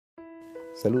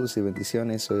Saludos y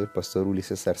bendiciones, soy el pastor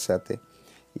Ulises Arzate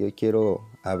y hoy quiero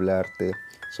hablarte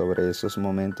sobre esos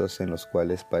momentos en los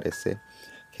cuales parece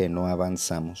que no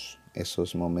avanzamos,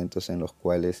 esos momentos en los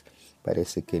cuales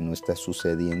parece que no está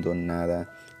sucediendo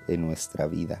nada en nuestra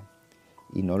vida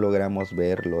y no logramos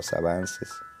ver los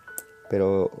avances.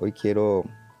 Pero hoy quiero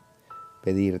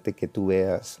pedirte que tú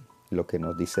veas lo que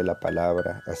nos dice la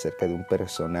palabra acerca de un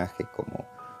personaje como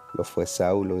lo fue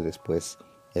Saulo y después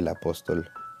el apóstol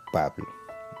Pablo,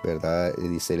 ¿verdad?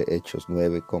 Dice Hechos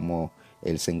 9 cómo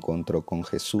él se encontró con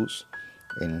Jesús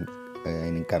en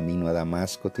el camino a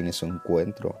Damasco, tiene su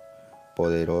encuentro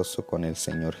poderoso con el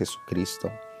Señor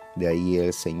Jesucristo. De ahí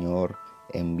el Señor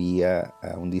envía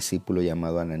a un discípulo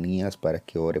llamado Ananías para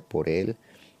que ore por él.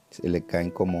 Se le caen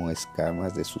como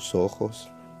escamas de sus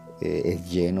ojos,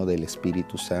 es lleno del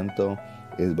Espíritu Santo,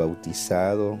 es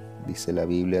bautizado, dice la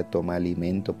Biblia, toma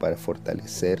alimento para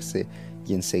fortalecerse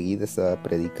y enseguida estaba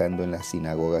predicando en las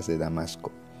sinagogas de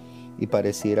Damasco. Y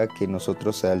pareciera que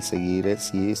nosotros al seguir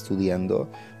estudiando,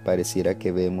 pareciera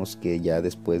que vemos que ya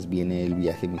después viene el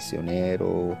viaje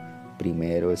misionero,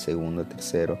 primero, el segundo,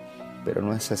 tercero, pero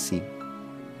no es así.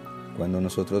 Cuando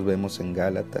nosotros vemos en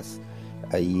Gálatas,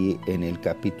 ahí en el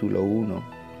capítulo 1,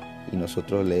 y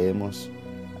nosotros leemos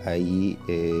ahí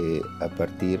a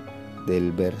partir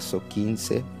del verso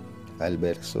 15 al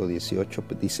verso 18,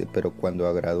 dice: pero cuando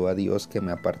agradó a Dios, que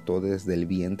me apartó desde el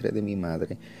vientre de mi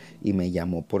madre y me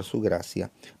llamó por su gracia,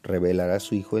 revelará a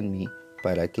su Hijo en mí,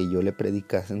 para que yo le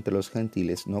predicase entre los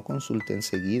gentiles, no consulté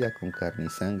enseguida con carne y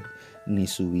sangre, ni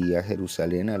subí a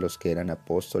Jerusalén a los que eran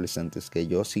apóstoles antes que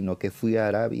yo, sino que fui a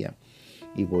Arabia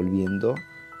y volviendo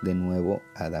de nuevo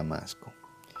a Damasco.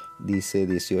 Dice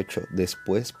 18,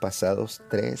 después pasados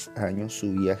 3 años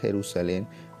subí a Jerusalén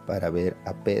para ver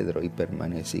a Pedro y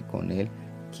permanecí con él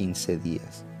 15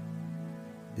 días.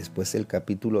 Después el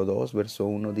capítulo 2, verso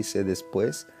 1 dice: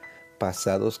 después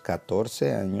pasados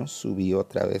 14 años subí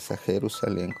otra vez a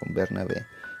Jerusalén con Bernabé,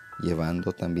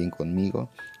 llevando también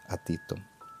conmigo a Tito.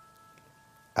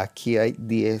 Aquí hay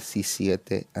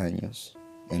 17 años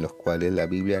en los cuales la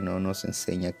Biblia no nos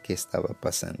enseña qué estaba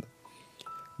pasando.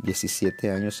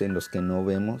 17 años en los que no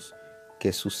vemos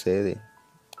qué sucede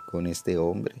con este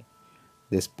hombre.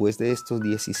 Después de estos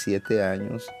 17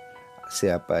 años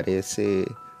se aparece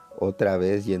otra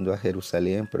vez yendo a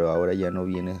Jerusalén, pero ahora ya no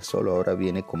viene solo, ahora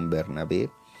viene con Bernabé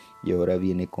y ahora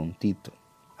viene con Tito.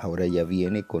 Ahora ya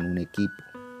viene con un equipo.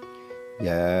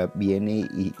 Ya viene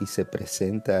y se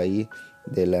presenta ahí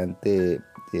delante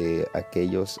de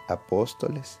aquellos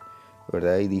apóstoles,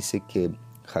 ¿verdad? Y dice que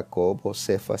Jacobo,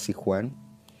 Cefas y Juan,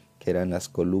 que eran las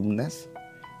columnas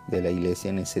de la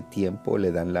iglesia en ese tiempo,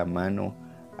 le dan la mano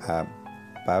a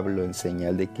Pablo en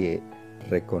señal de que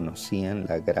reconocían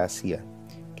la gracia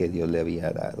que Dios le había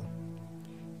dado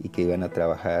y que iban a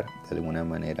trabajar de alguna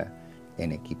manera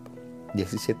en equipo.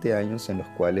 17 años en los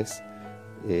cuales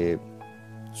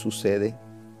sucede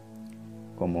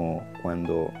como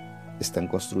cuando están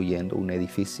construyendo un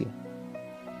edificio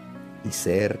y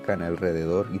cercan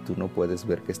alrededor y tú no puedes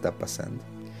ver qué está pasando.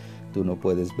 Tú no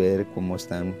puedes ver cómo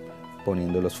están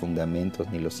poniendo los fundamentos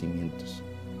ni los cimientos.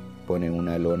 Ponen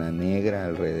una lona negra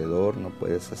alrededor, no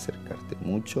puedes acercarte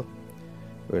mucho,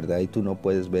 ¿verdad? Y tú no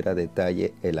puedes ver a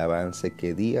detalle el avance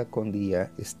que día con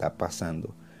día está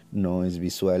pasando. No es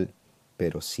visual,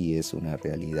 pero sí es una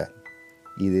realidad.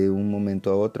 Y de un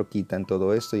momento a otro quitan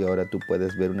todo esto y ahora tú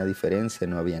puedes ver una diferencia.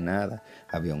 No había nada,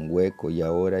 había un hueco y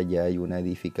ahora ya hay una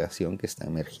edificación que está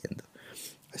emergiendo.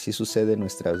 Así sucede en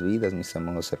nuestras vidas, mis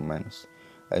amados hermanos.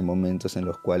 Hay momentos en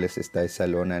los cuales está esa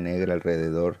lona negra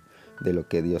alrededor de lo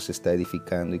que Dios está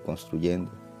edificando y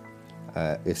construyendo.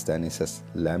 Están esas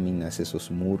láminas, esos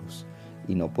muros,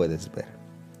 y no puedes ver.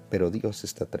 Pero Dios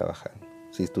está trabajando.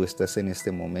 Si tú estás en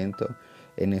este momento,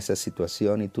 en esa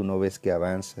situación, y tú no ves que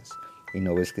avanzas, y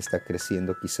no ves que está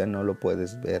creciendo, quizá no lo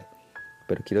puedes ver.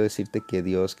 Pero quiero decirte que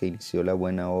Dios, que inició la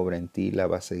buena obra en ti, la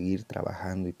va a seguir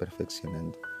trabajando y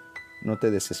perfeccionando. No te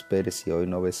desesperes si hoy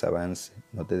no ves avance.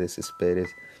 No te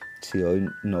desesperes si hoy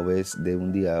no ves de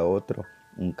un día a otro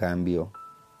un cambio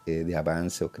de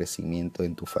avance o crecimiento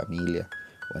en tu familia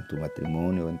o en tu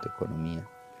matrimonio o en tu economía.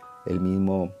 El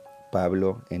mismo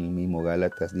Pablo en el mismo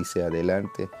Gálatas dice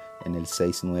adelante en el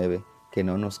 6:9 que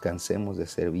no nos cansemos de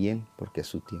hacer bien, porque a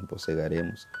su tiempo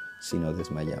segaremos si no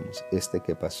desmayamos. Este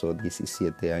que pasó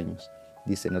 17 años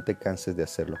dice: no te canses de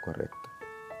hacer lo correcto,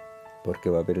 porque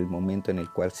va a haber el momento en el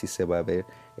cual sí se va a ver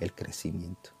el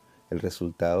crecimiento, el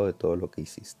resultado de todo lo que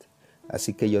hiciste.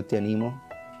 Así que yo te animo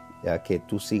a que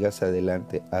tú sigas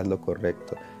adelante, haz lo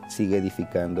correcto, sigue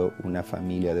edificando una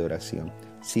familia de oración,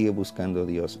 sigue buscando a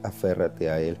Dios,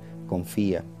 aférrate a Él,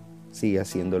 confía Sigue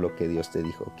haciendo lo que Dios te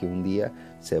dijo, que un día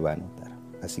se va a notar.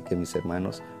 Así que mis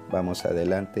hermanos, vamos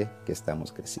adelante, que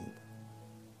estamos creciendo.